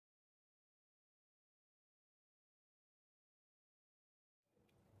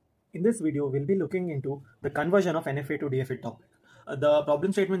In this video, we'll be looking into the conversion of NFA to DFA topic. The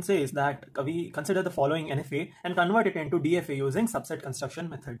problem statement says that we consider the following NFA and convert it into DFA using subset construction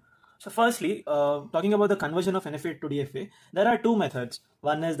method. So firstly, talking about the conversion of NFA to DFA, there are two methods.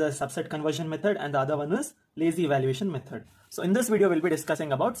 One is the subset conversion method and the other one is lazy evaluation method. So in this video, we'll be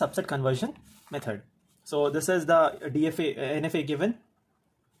discussing about subset conversion method. So this is the NFA given,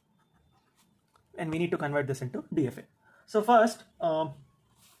 and we need to convert this into DFA. So first,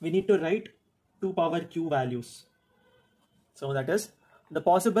 we need to write 2 power q values. So that is the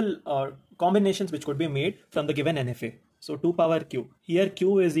possible combinations which could be made from the given NFA. So 2 power q. Here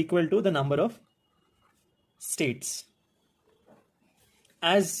q is equal to the number of states.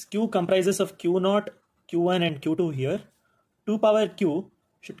 As q comprises of q0, q1 and q2 here, 2 power q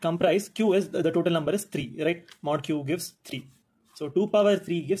should comprise, q is the total number is 3, right? Mod q gives 3. So 2 power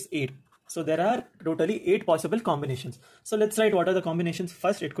 3 gives 8. So there are totally 8 possible combinations. So let's write what are the combinations.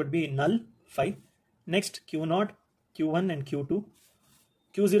 First, it could be null 5. Next, q0, q1 and q2.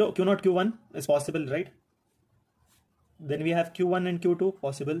 q0, q0, q1 is possible, right? Then we have q1 and q2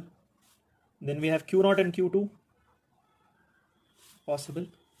 possible. Then we have q0 and q2 possible.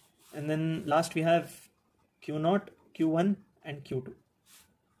 And then last we have q0, q1 and q2.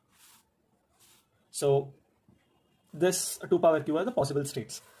 So this 2 power q are the possible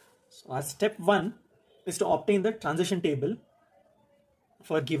states. So our step 1 is to obtain the transition table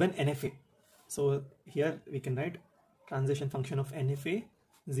for given NFA. So here we can write transition function of NFA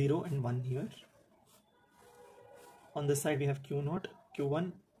 0 and 1 here. On this side we have q0,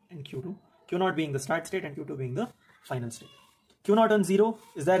 q1 and q2. q0 being the start state and q2 being the final state. q0 on 0,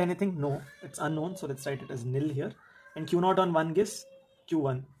 is there anything? No, it's unknown. So let's write it as nil here. And q0 on 1 gives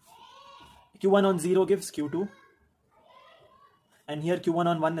q1. q1 on 0 gives q2. And here q1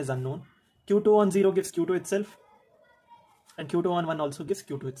 on 1 is unknown. q2 on 0 gives q2 itself. And q2 on 1 also gives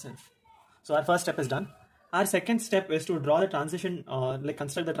q2 itself. So our first step is done. Our second step is to draw the transition,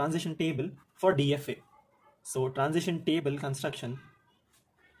 construct the transition table for DFA. So transition table construction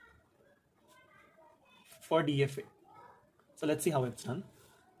for DFA. So let's see how it's done.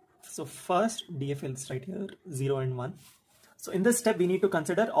 So first DFA, let's write here 0 and 1. So in this step, we need to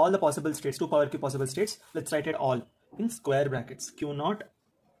consider all the possible states, 2 power q possible states. Let's write it all in square brackets. q0,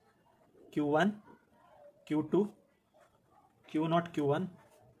 q1, q2, q0, q1,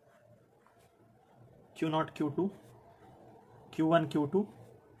 q0, q2, q1, q2,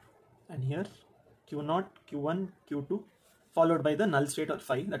 and here q0, q1, q2, followed by the null state or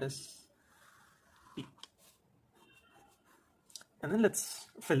 5, that is t. And then let's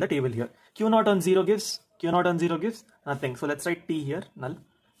fill the table here. q0 on 0 gives, q0 on 0 gives nothing. So let's write t here, null.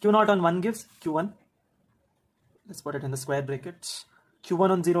 q0 on 1 gives q1. Let's put it in the square brackets. q1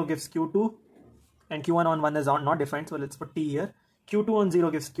 on 0 gives q2. And q1 on 1 is not defined. So let's put t here. q2 on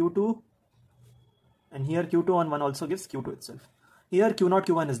 0 gives q2. And here q2 on 1 also gives q2 itself. Here q0,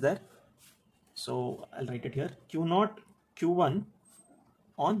 q1 is there. So I'll write it here. q0, q1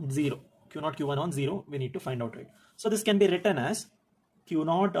 on 0. q0, q1 on 0. We need to find out, right? So this can be written as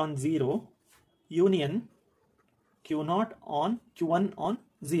q0 on 0 union q0 on q1 on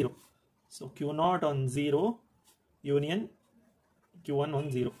 0. So q0 on 0 union q1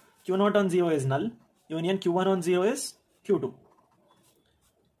 on 0. q0 on 0 is null. Union q1 on 0 is q2.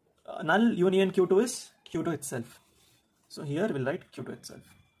 Null union q2 is q2 itself. So here we'll write q2 itself.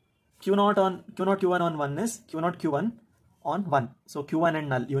 q0 q1 on 1 is q0 q1 on 1. So q1 and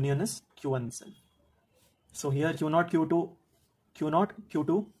null union is q1 itself. So here q0 q2, q0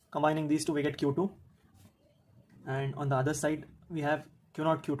 q2, combining these two we get q2. And on the other side we have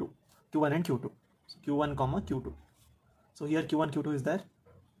q0 q2, q1 and q2. So q1 comma q2. So here q1 q2 is there.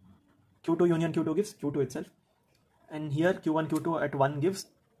 q2 union q2 gives q2 itself. And here q1 q2 at 1 gives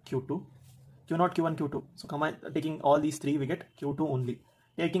q2. q0 q1 q2. So taking all these three we get q2 only.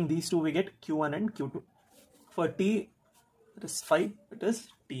 Taking these two we get q1 and q2. For t it is 5, it is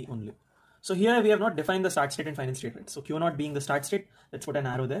t only. So here we have not defined the start state and final state, right? So q0 being the start state, let's put an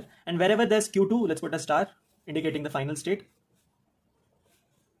arrow there. And wherever there's q2, let's put a star indicating the final state.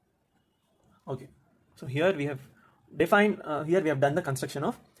 Okay. So here we have defined, here we have done the construction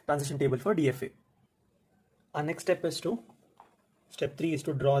of transition table for DFA. Our next step is step 3 is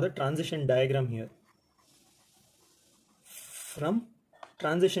to draw the transition diagram here from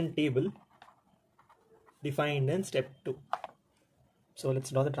transition table defined in step 2. So let's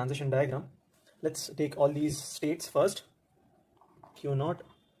draw the transition diagram. Let's take all these states first. q0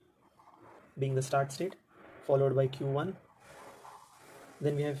 being the start state, followed by q1.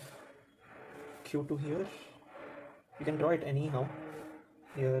 Then we have q2 here. You can draw it anyhow.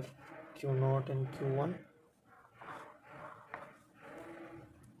 Here q0 and q1.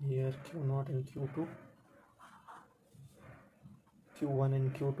 here Q0 and Q2, Q1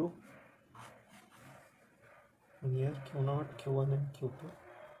 and Q2, and here Q0, Q1 and Q2.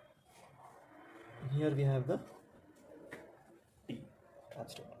 And here we have the T trap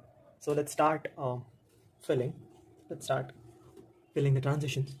state. So let's start filling. Let's start filling the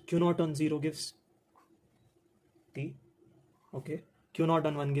transitions. Q0 on 0 gives T. Okay. Q0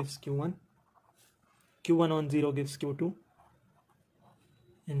 on 1 gives Q1. Q1 on 0 gives Q2.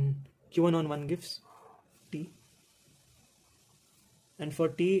 And Q1 on 1 gives T. And for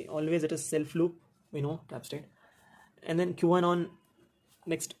T, always it is self loop, we know, trap state. And then Q1 on,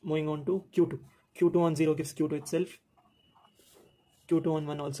 next moving on to Q2. Q2 on 0 gives Q2 itself. Q2 on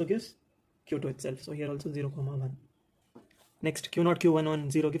 1 also gives Q2 itself. So here also 0, 1. Next, Q0 Q1 on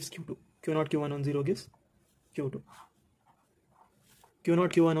 0 gives Q2. Q0 Q1 on 0 gives Q2.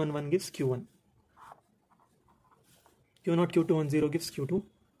 Q0 Q1 on 1 gives Q1. Q0 Q2 on 0 gives Q2.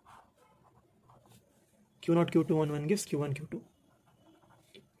 Q0 Q2 on 1 gives Q1 Q2.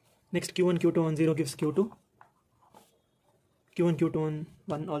 Next, Q1 Q2 on 0 gives Q2. Q1 Q2 on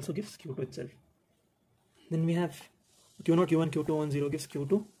 1 also gives Q2 itself. Then we have Q0 Q1 Q2 on 0 gives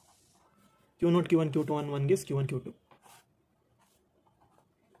Q2. Q0 Q1 Q2 on 1 gives Q1 Q2.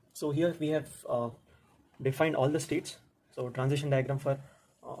 So here we have defined all the states. So transition diagram for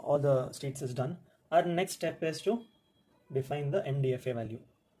all the states is done. Our next step is to define the NDFA value.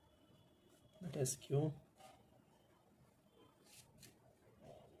 That is Q.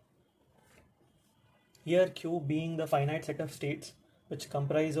 Here Q being the finite set of states which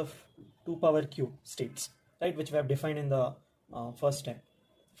comprise of 2 power Q states, right, which we have defined in the first step.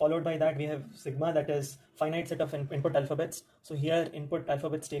 Followed by that we have sigma, that is finite set of input alphabets. So here input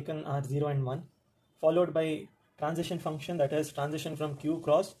alphabets taken are 0 and 1. Followed by transition function, that is transition from Q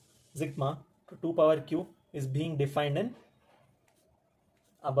cross sigma to 2 power Q is being defined in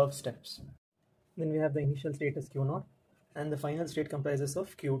above steps. Then we have the initial state is Q0 and the final state comprises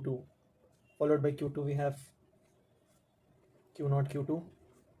of Q2. Followed by Q2 we have Q0 Q2,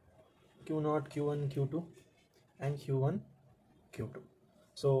 Q0 Q1 Q2 and Q1 Q2.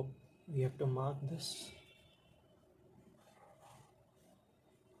 So we have to mark this.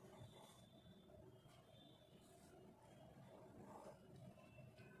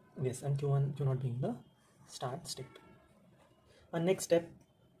 Yes, and Q1 Q0 being the start state. And next step,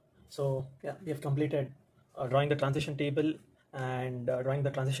 so yeah, we have completed drawing the transition table and drawing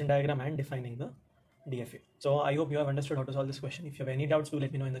the transition diagram and defining the DFA. So I hope you have understood how to solve this question. If you have any doubts, do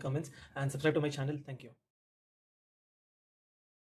let me know in the comments and subscribe to my channel. Thank you.